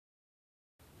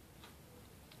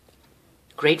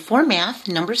Grade 4 Math,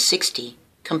 number 60.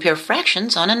 Compare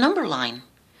fractions on a number line.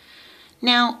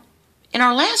 Now, in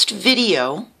our last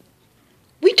video,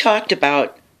 we talked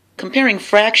about comparing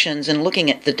fractions and looking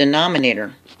at the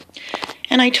denominator.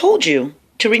 And I told you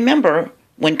to remember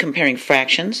when comparing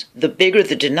fractions, the bigger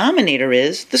the denominator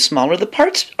is, the smaller the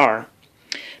parts are.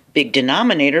 Big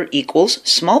denominator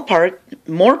equals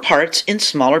more parts in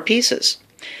smaller pieces.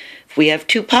 If we have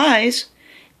 2 pies,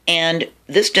 and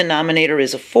this denominator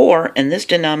is a 4, and this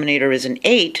denominator is an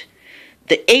 8,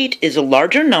 the 8 is a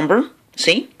larger number.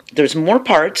 See, there's more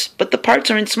parts, but the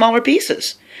parts are in smaller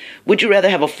pieces. Would you rather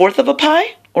have a 1/4 of a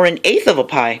pie or an 1/8 of a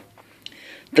pie?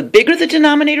 The bigger the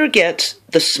denominator gets,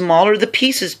 the smaller the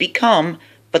pieces become,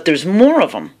 but there's more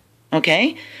of them,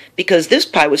 okay? Because this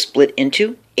pie was split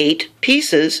into 8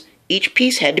 pieces, each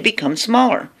piece had to become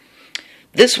smaller.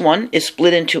 This one is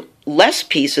split into less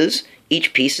pieces,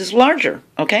 each piece is larger,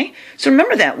 okay? So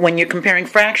remember that when you're comparing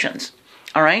fractions,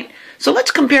 all right? So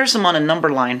let's compare some on a number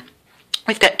line.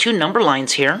 We've got 2 number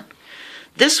lines here.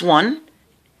 This one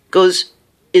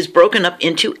is broken up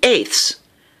into eighths.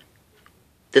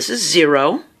 This is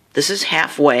 0, this is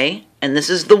halfway, and this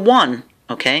is the 1,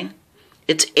 okay?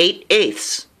 It's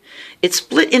 8/8. It's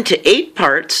split into 8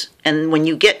 parts, and when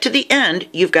you get to the end,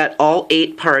 you've got all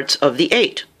 8 parts of the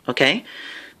 8, okay?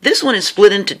 This one is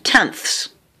split into tenths.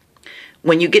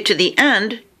 When you get to the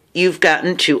end, you've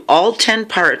gotten to all 10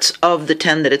 parts of the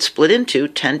 10 that it's split into.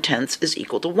 10 tenths is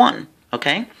equal to 1,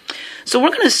 okay? So we're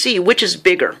going to see which is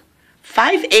bigger,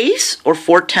 5/8 or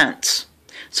 4 tenths.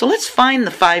 So let's find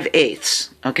the 5/8,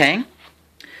 okay?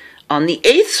 On the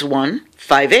eighths one,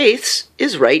 5/8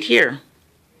 is right here,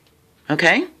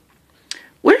 okay?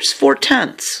 Where's 4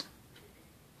 tenths?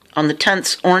 On the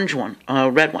tenths orange one,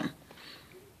 red one.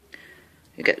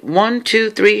 You got 1, 2,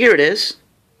 3, here it is.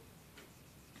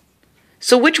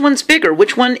 So which one's bigger?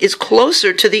 Which one is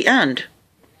closer to the end?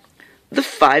 The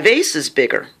 5/8 is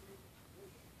bigger.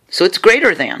 So it's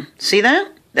greater than. See that?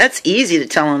 That's easy to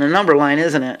tell on a number line,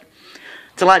 isn't it?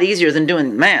 It's a lot easier than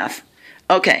doing math.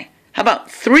 Okay, how about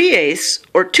 3/8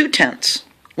 or 2 tenths?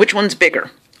 Which one's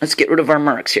bigger? Let's get rid of our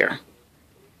marks here.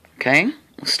 Okay,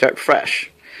 we'll start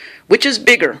fresh. Which is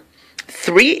bigger,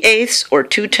 3/8 or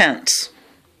 2 tenths?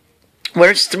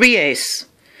 Where's 3/8?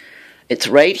 It's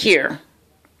right here.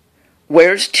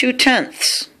 Where's 2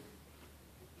 tenths?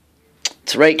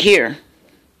 It's right here.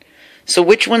 So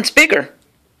which one's bigger?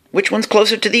 Which one's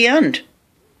closer to the end?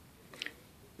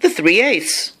 The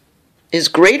 3/8 is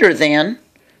greater than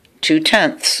 2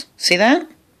 tenths. See that?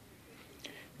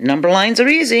 Number lines are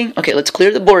easy. Okay, let's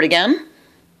clear the board again.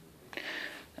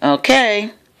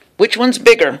 Okay, which one's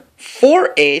bigger?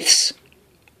 4/8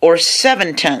 or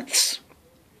 7 tenths?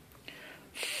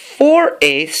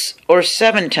 4/8 or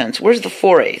 7 tenths? Where's the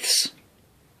 4/8?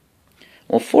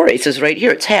 Well, 4/8 is right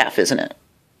here. It's half, isn't it?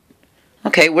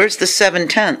 Okay, where's the 7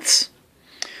 tenths?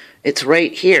 It's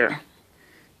right here.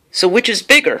 So which is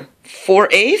bigger,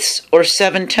 4/8 or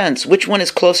 7 tenths? Which one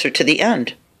is closer to the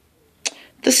end?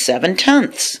 The 7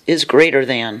 tenths is greater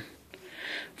than.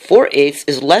 4/8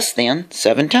 is less than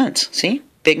 7 tenths. See?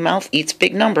 Big mouth eats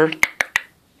big number.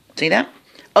 See that?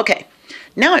 Okay,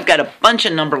 now I've got a bunch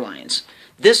of number lines.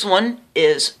 This one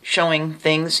is showing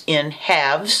things in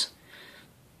halves,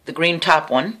 the green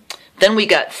top one. Then we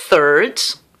got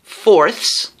thirds,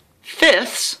 fourths,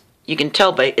 fifths. You can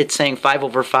tell by it saying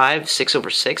 5/5,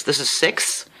 6/6. This is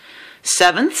sixths,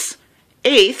 sevenths,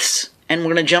 eighths, and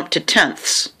we're going to jump to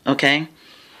tenths, okay?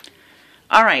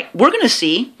 All right, we're going to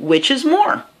see which is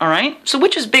more, all right? So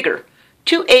which is bigger,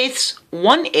 2/8,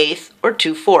 1/8, or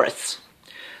 2/4?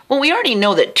 Well, we already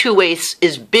know that 2/8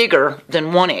 is bigger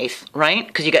than 1/8, right?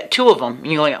 Because you got 2 of them,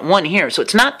 and you only got 1 here, so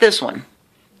it's not this one,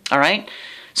 all right?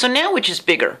 So now which is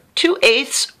bigger,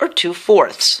 2/8 or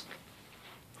 2/4?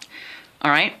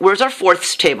 All right, where's our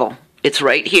fourths table? It's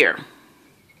right here,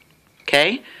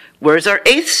 okay? Where's our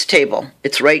eighths table?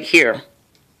 It's right here.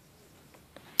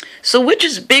 So which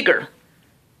is bigger,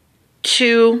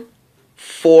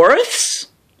 2/4,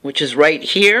 which is right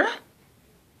here,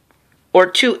 or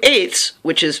 2/8,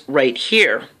 which is right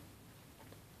here?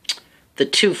 The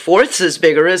 2/4 is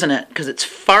bigger, isn't it? Because it's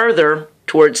farther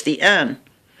towards the end.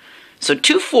 So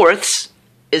 2/4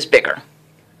 is bigger.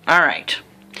 All right.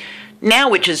 Now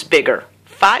which is bigger,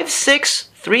 5/6,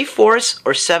 3/4,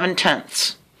 or 7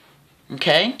 tenths?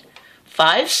 Okay?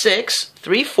 5/6,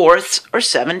 3/4, or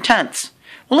 7 tenths?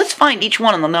 Well, let's find each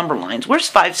one on the number lines. Where's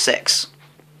 5/6?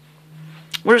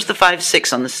 Where's the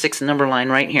 5/6 on the 6th number line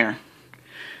right here?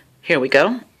 Here we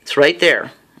go. It's right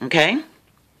there. Okay?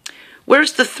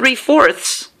 Where's the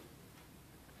 3/4?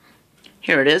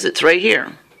 Here it is. It's right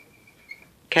here.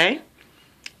 Okay?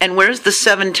 And where's the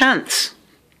 7 tenths?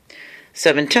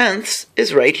 7/10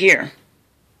 is right here.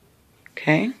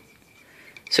 Okay?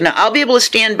 So now I'll be able to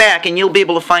stand back and you'll be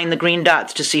able to find the green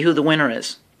dots to see who the winner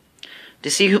is. To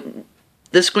see who,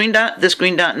 this green dot, and this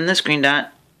green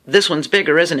dot, this one's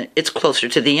bigger, isn't it? It's closer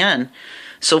to the end.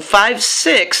 So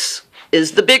 5/6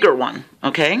 is the bigger one,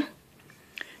 okay?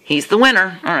 He's the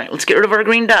winner. All right, let's get rid of our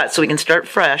green dots so we can start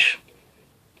fresh.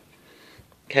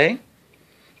 Okay?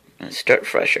 Let's start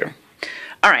fresher.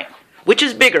 All right, which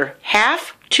is bigger,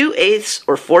 1/2, 2/8,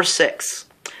 or 4/6?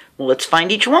 Well, let's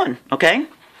find each one, okay?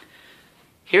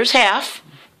 Here's 1/2.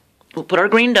 We'll put our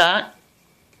green dot,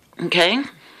 okay?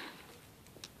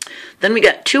 Then we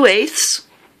got 2/8.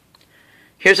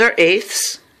 Here's our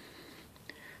 1/8.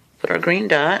 Put our green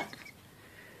dot.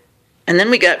 And then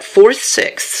we got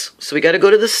 4/6. So we got to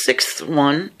go to the 6th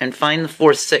one and find the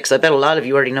 4/6. I bet a lot of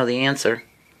you already know the answer.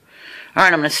 All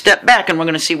right, I'm going to step back and we're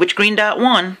going to see which green dot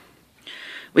won.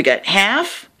 We got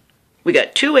 1/2, we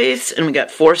got 2/8, and we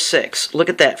got 4/6. Look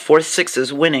at that, 4/6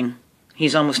 is winning.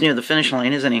 He's almost near the finish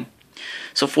line, isn't he?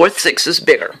 So 4/6 is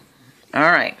bigger.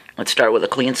 All right, let's start with a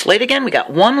clean slate again. We got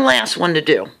one last one to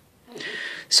do.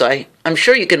 So I'm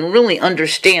sure you can really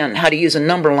understand how to use a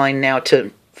number line now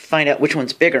to find out which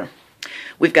one's bigger.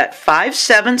 We've got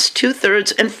 5/7,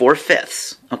 2/3, and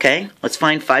 4/5. Okay, let's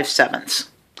find 5/7.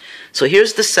 So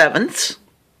here's the 7ths.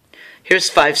 Here's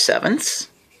 5/7.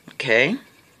 Okay,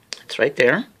 it's right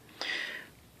there.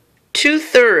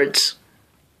 2/3.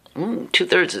 Ooh,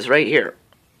 2/3 is right here.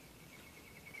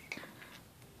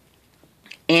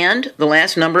 And the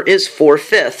last number is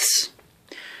 4/5.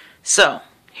 So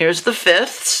here's the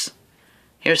 5ths.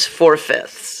 Here's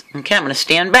 4/5. Okay, I'm going to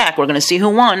stand back. We're going to see who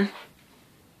won.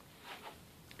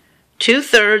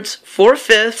 2/3,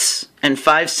 4/5, and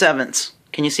 5/7.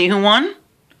 Can you see who won?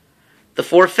 The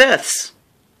 4/5.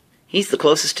 He's the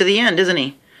closest to the end, isn't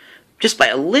he? Just by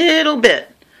a little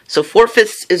bit. So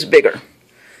 4/5 is bigger.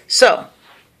 So,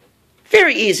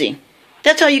 very easy.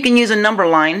 That's how you can use a number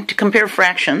line to compare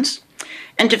fractions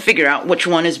and to figure out which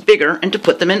one is bigger and to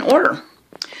put them in order.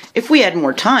 If we had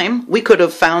more time, we could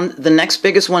have found the next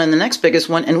biggest one and the next biggest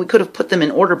one, and we could have put them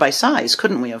in order by size,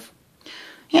 couldn't we have?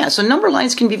 Yeah, so number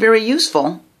lines can be very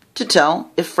useful to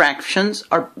tell if fractions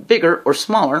are bigger or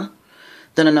smaller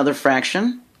than another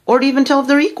fraction, or to even tell if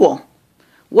they're equal.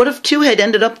 What if 2 had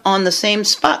ended up on the same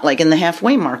spot, like in the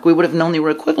halfway mark? We would have known they were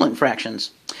equivalent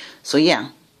fractions. So yeah,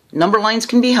 number lines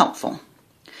can be helpful.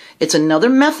 It's another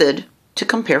method to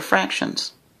compare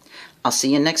fractions. I'll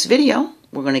see you in next video.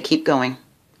 We're going to keep going,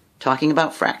 talking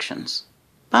about fractions.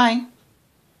 Bye.